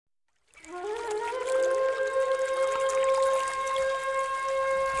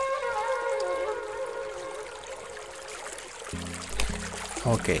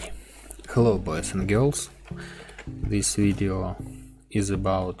Okay, hello boys and girls. This video is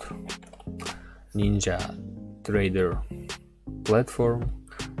about NinjaTrader platform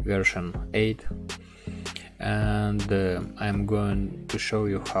version 8, and I'm going to show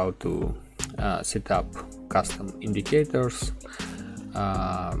you how to set up custom indicators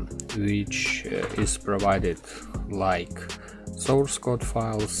which is provided like source code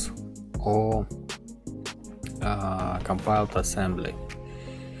files or compiled assembly.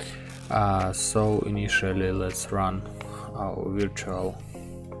 So initially let's run our virtual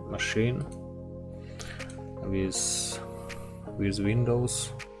machine with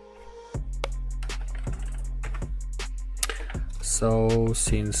Windows. So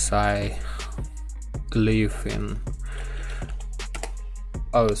since I live in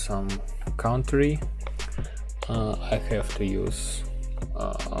awesome country, I have to use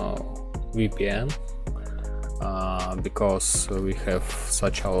VPN because we have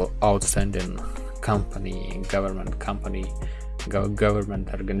such an outstanding government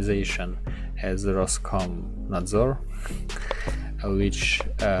organization as Roskomnadzor, which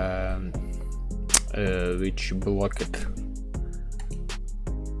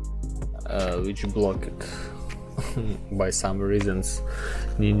blocked by some reasons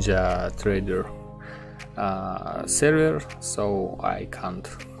NinjaTrader server, so I can't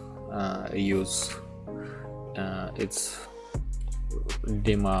use its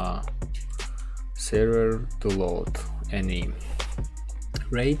demo server to load any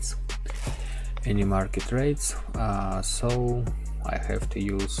market rates, so I have to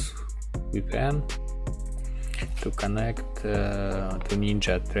use VPN to connect to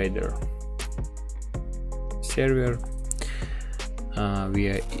NinjaTrader server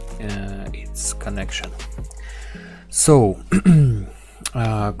via its connection. So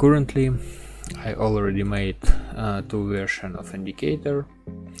currently I already made two versions of indicators.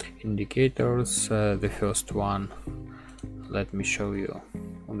 The first one, let me show you.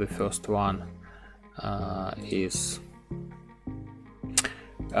 The first one is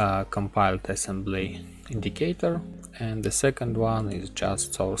compiled assembly indicator, and the second one is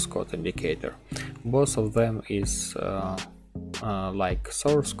just source code indicator. Both of them is like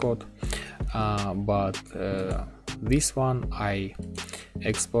source code, but this one I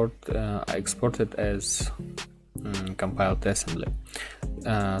exported as compiled assembly.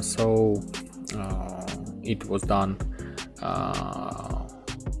 So it was done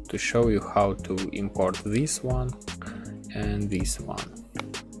to show you how to import this one and this one.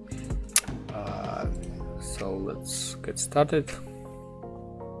 So let's get started.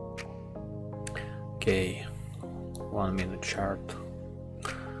 Okay, 1 minute chart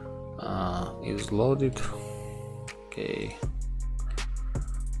is loaded. Okay,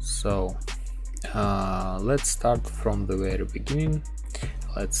 so let's start from the very beginning.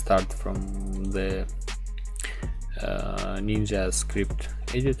 Let's start from the Ninja script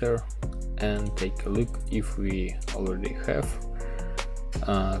editor and take a look if we already have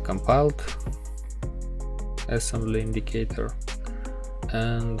compiled assembly indicator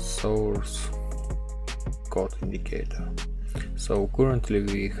and source code indicator. So currently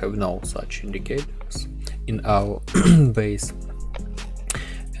we have no such indicators in our base,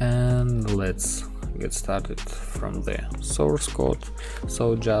 and let's get started from the source code.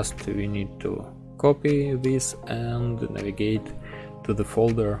 So just we need to copy this and navigate to the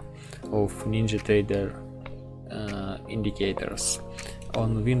folder of NinjaTrader indicators.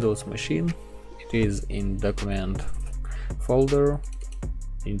 On Windows machine it is in document folder,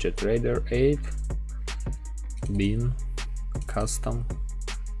 NinjaTrader 8 bin custom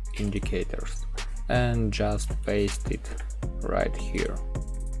indicators, and just paste it right here.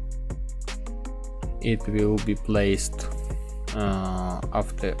 It will be placed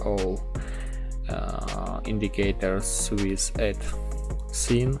after all indicators with add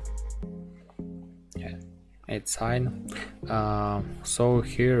sign. So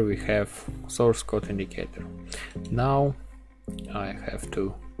here we have source code indicator. Now I have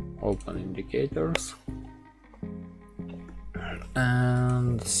to open indicators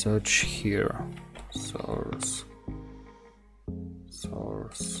and search here source.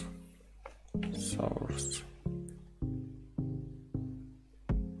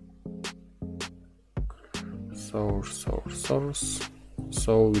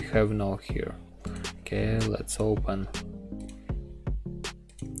 So we have now here. Okay, let's open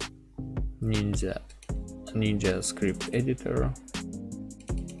Ninja script editor,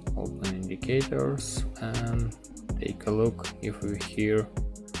 open indicators, and take a look if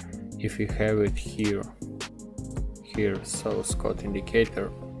we have it here. Source code indicator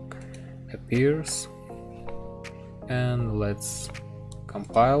appears, and let's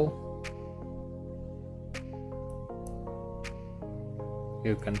compile,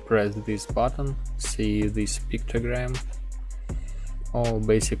 you can press this button, see this pictogram, or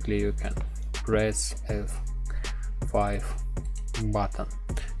basically you can press F5 button.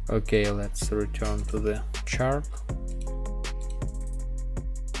 Okay, let's return to the chart.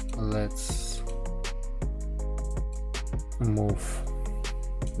 Let's move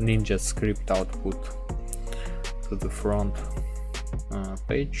Ninja script output to the front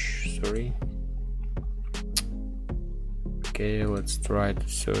page. Sorry. Okay, let's try to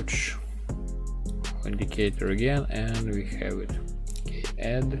search indicator again, and we have it. Okay,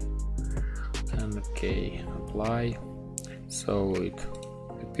 add, and okay, apply. So it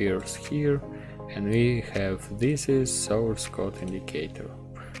appears here, and we have this is source code indicator.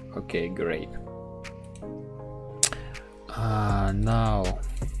 Okay, great. Now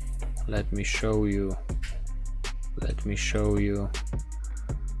let me show you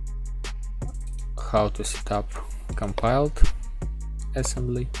how to set up compiled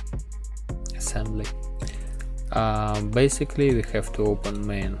assembly. Basically we have to open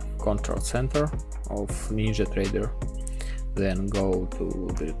main control center of NinjaTrader, then go to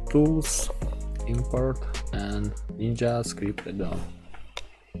the tools, import, and Ninja script add-on.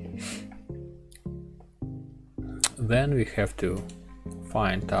 Then we have to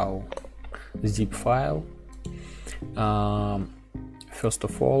find our zip file. First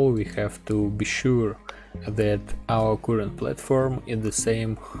of all, we have to be sure that our current platform is the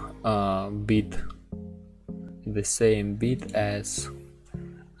same bit as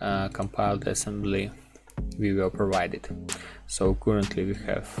compiled assembly we were provided. So currently we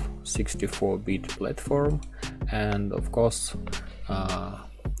have 64-bit platform, and of course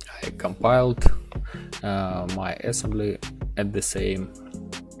I compiled my assembly at the same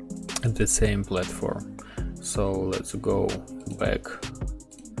platform. So let's go back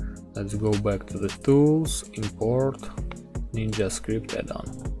to the tools, import Ninja script add-on.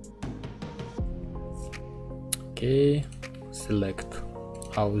 Okay, select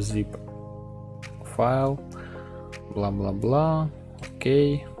our zip file, blah blah blah.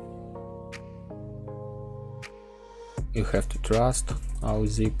 Okay, you have to trust our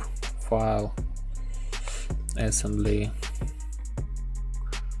zip file assembly.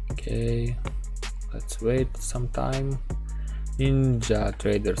 Okay, let's wait some time.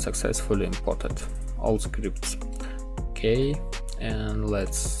 NinjaTrader successfully imported all scripts. Okay, and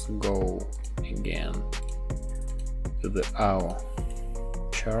let's go again to our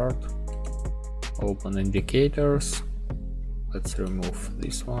chart, open indicators. Let's remove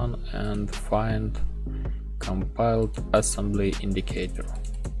this one and find compiled assembly indicator.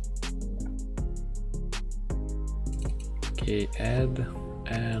 Okay, add,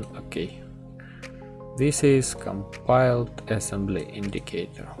 and okay, this is compiled assembly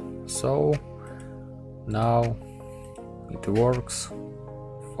indicator. So now it works.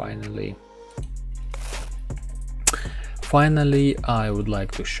 Finally, I would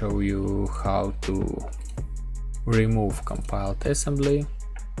like to show you how to remove compiled assembly.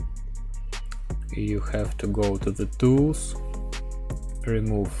 You have to go to the tools,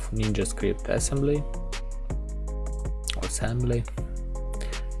 remove Ninja script assembly,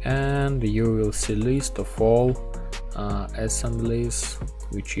 and you will see list of all assemblies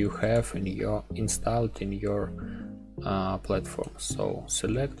which you have installed in your platform. So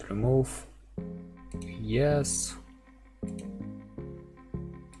select, remove, yes.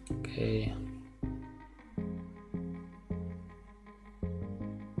 Okay,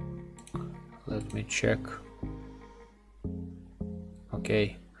 let me check.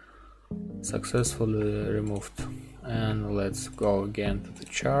 Okay, successfully removed. And let's go again to the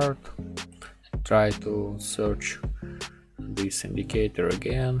chart and try to search this indicator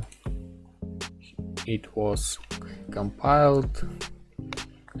again. It was compiled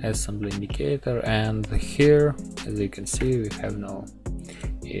assembly indicator, and here, as you can see, we have no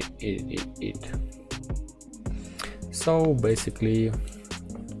it. So basically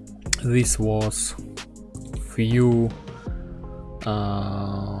this was few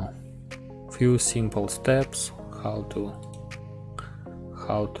simple steps how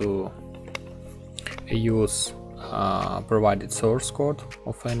to use provided source code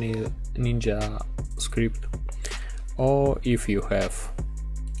of any Ninja script, or if you have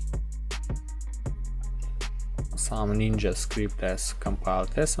some Ninja script as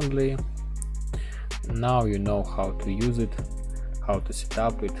compiled assembly, now you know how to use it, how to set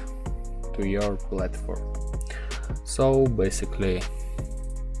up it to your platform. So basically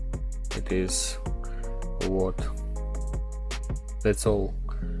it is that's all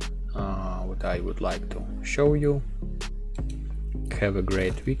what I would like to show you. have a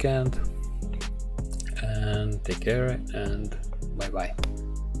great weekend and take care, and bye bye.